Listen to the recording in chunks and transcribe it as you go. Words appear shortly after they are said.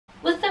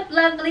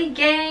lovely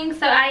gang.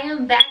 So I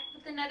am back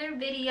with another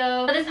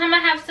video. This time I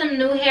have some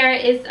new hair.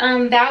 It's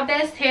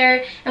Vallbest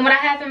hair, and what I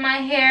have in my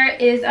hair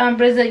is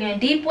Brazilian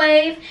deep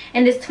wave,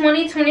 and it's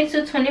 20,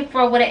 22,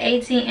 24 with an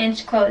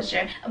 18-inch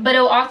closure. But it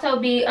will also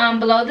be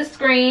below the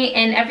screen,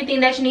 and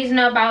everything that you need to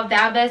know about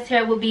Vallbest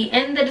hair will be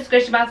in the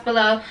description box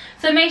below.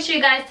 So make sure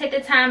you guys take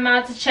the time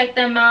out to check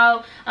them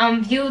out,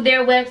 view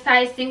their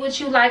website, see what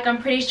you like.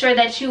 I'm pretty sure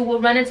that you will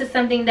run into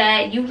something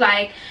that you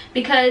like,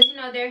 because you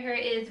know their hair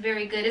is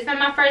very good. It's not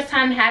my first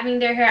time having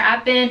their hair.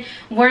 I've been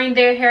wearing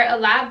their hair a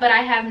lot, but I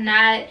have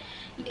not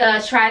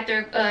tried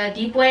their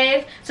deep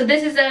wave. So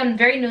this is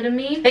very new to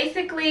me.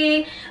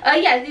 Basically,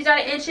 yes, these are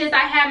the inches.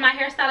 I had my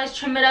hairstylist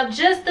trim it up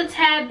just a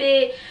tad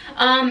bit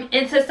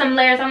into some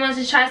layers. I wanted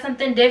to try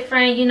something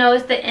different. You know,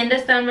 it's the end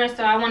of summer,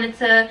 so I wanted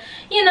to,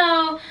 you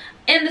know,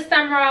 end the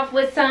summer off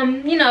with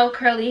some, you know,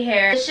 curly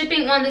hair. The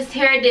shipping on this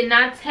hair did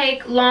not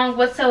take long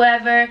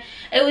whatsoever.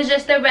 It was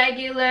just a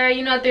regular,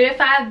 you know, 3 to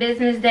 5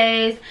 business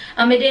days.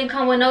 It didn't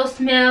come with no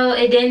smell.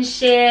 It didn't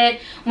shed.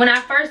 When I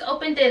first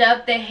opened it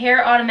up, the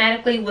hair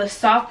automatically was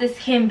soft as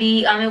can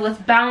be. It was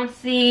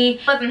bouncy.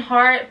 It wasn't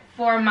hard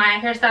for my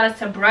hairstylist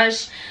to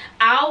brush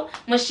out.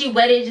 When she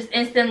wet it, just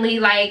instantly,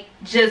 like,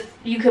 just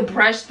you could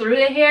brush through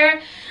the hair.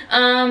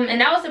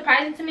 And that was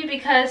surprising to me,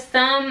 because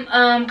some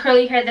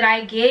curly hair that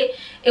I get,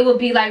 it would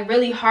be like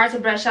really hard to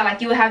brush out. Like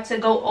you would have to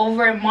go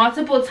over it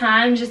multiple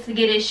times just to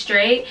get it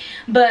straight.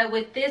 But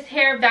with this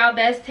hair,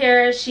 Vallbest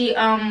hair, she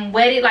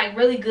wet it like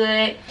really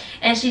good,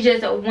 and she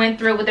just went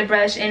through it with the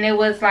brush, and it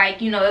was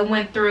like, you know, it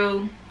went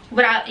through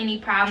without any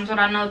problems,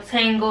 without no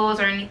tangles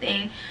or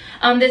anything.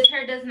 This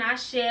hair does not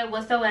shed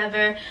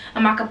whatsoever.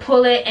 I could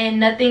pull it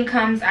and nothing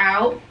comes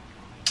out.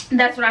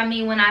 That's what I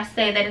mean when I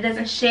say that it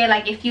doesn't shed.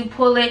 Like if you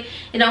pull it,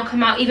 it don't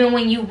come out. Even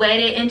when you wet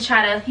it and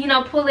try to, you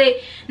know, pull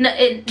it,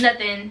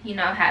 nothing, you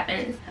know,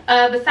 happens.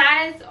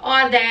 Besides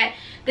all that,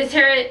 this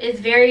hair is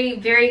very,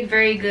 very,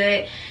 very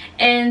good.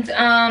 And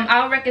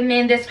I'll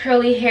recommend this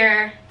curly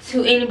hair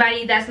to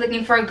anybody that's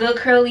looking for good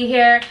curly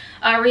hair,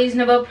 a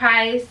reasonable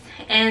price,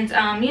 and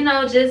you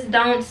know, just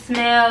don't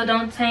smell,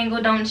 don't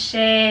tangle, don't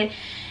shed.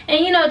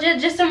 And you know,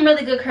 just some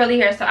really good curly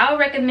hair. So I'll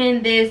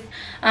recommend this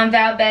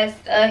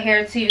Vallbest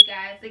hair to you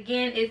guys.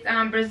 Again, it's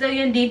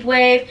Brazilian deep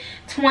wave,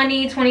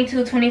 20,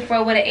 22,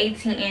 24 with an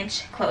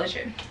 18-inch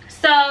closure.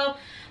 So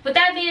with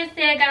that being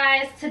said,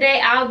 guys,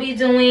 today I'll be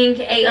doing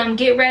a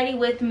get ready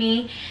with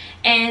me.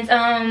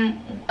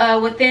 And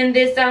within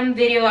this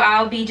video,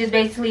 I'll be just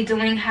basically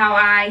doing how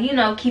I, you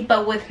know, keep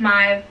up with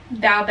my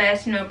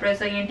Vallbest, you know,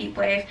 Brazilian deep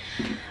wave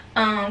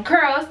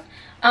curls.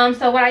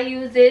 So what I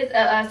use is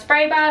a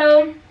spray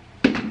bottle.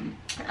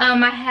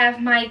 I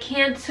have my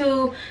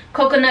Cantu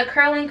coconut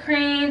curling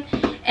cream,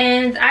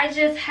 and I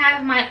just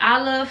have my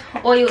olive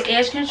oil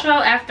edge control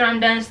after I'm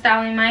done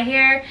styling my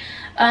hair.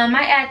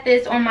 I add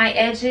this on my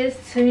edges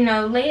to, you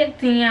know, lay it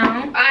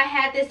down. I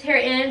had this hair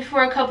in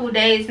for a couple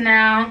days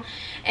now,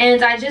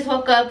 and I just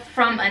woke up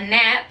from a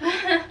nap.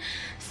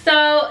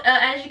 So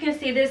as you can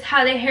see, this is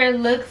how the hair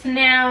looks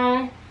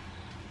now.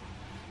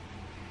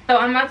 So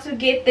I'm about to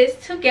get this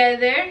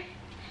together.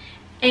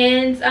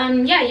 And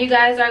yeah, you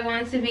guys are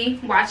going to be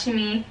watching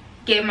me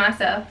get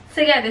myself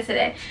together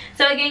today.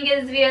 So again,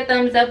 give this video a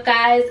thumbs up,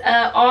 guys.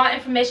 All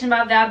information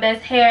about Vallbest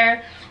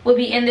hair will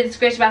be in the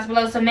description box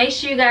below, so make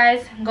sure you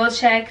guys go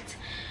check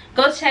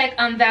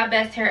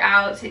Vallbest hair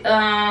out.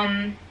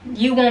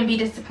 You won't be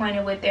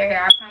disappointed with their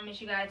hair. I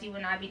promise you guys, you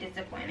will not be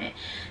disappointed.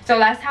 So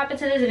let's hop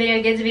into this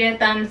video. Give this video a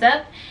thumbs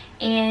up,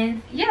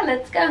 and yeah,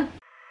 let's go.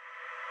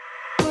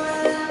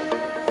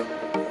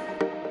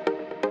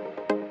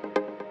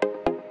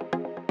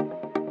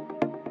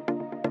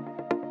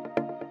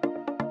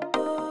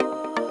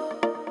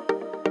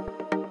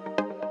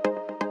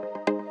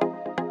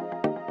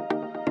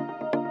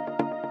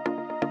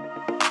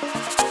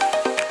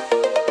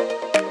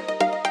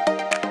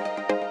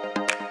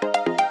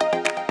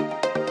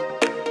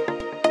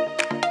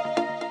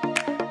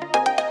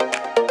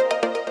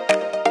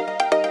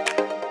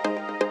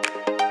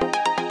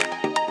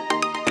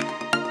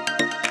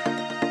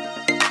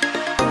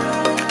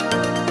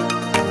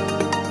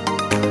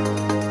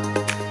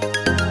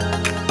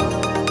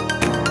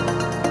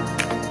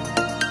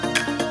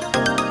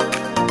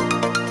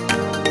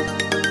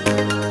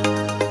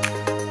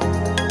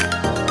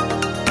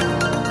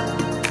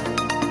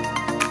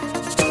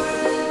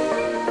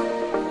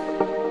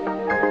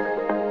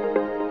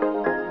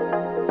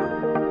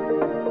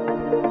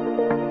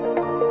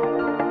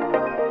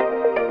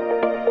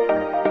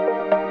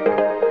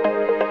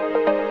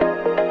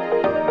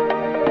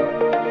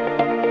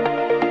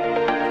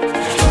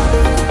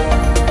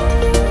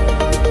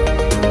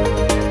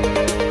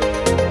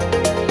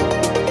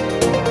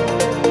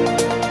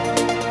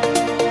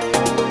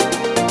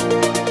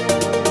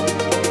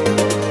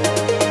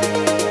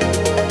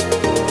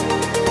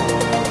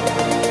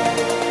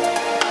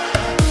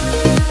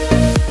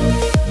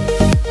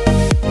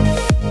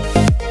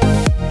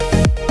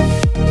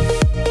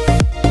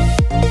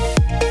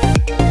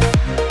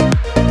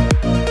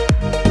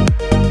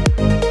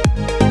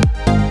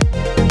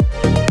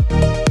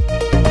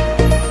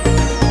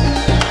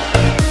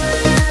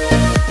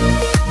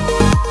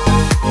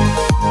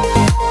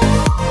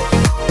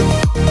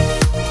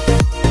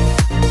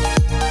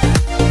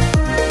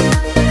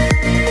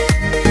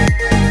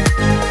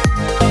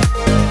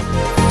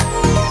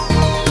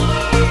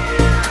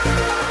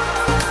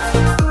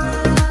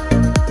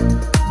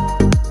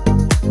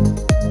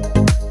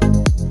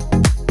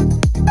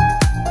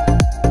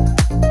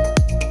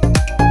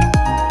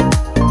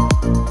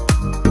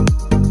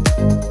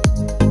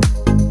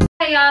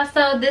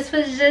 this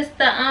was just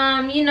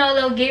the you know,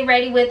 little get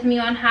ready with me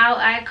on how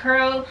I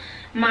curl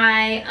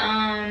my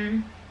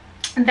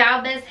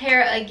Vallbest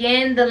hair.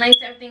 Again, the links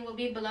to everything will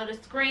be below the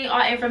screen.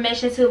 All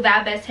information to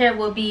Vallbest hair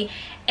will be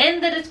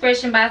in the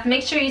description box.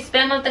 Make sure you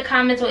spam up the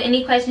comments with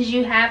any questions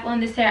you have on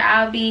this hair.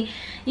 I'll be,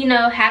 you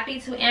know, happy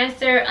to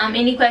answer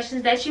any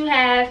questions that you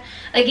have.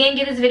 Again,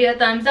 give this video a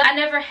thumbs up. I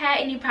never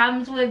had any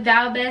problems with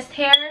Vallbest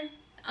hair,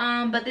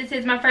 but this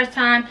is my first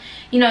time,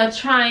 you know,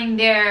 trying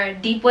their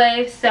deep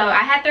wave. So I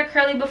had their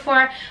curly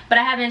before, but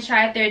I haven't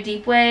tried their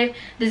deep wave.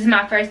 This is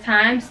my first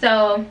time,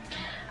 so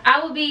I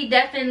will be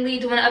definitely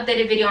doing an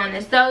updated video on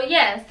this. So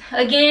yes,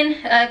 again,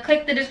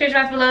 click the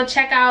description box below.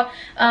 Check out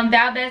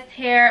Vallbest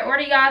hair.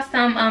 Order y'all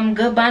some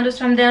good bundles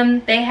from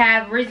them. They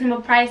have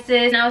reasonable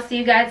prices, and I'll see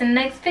you guys in the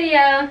next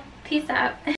video. Peace out.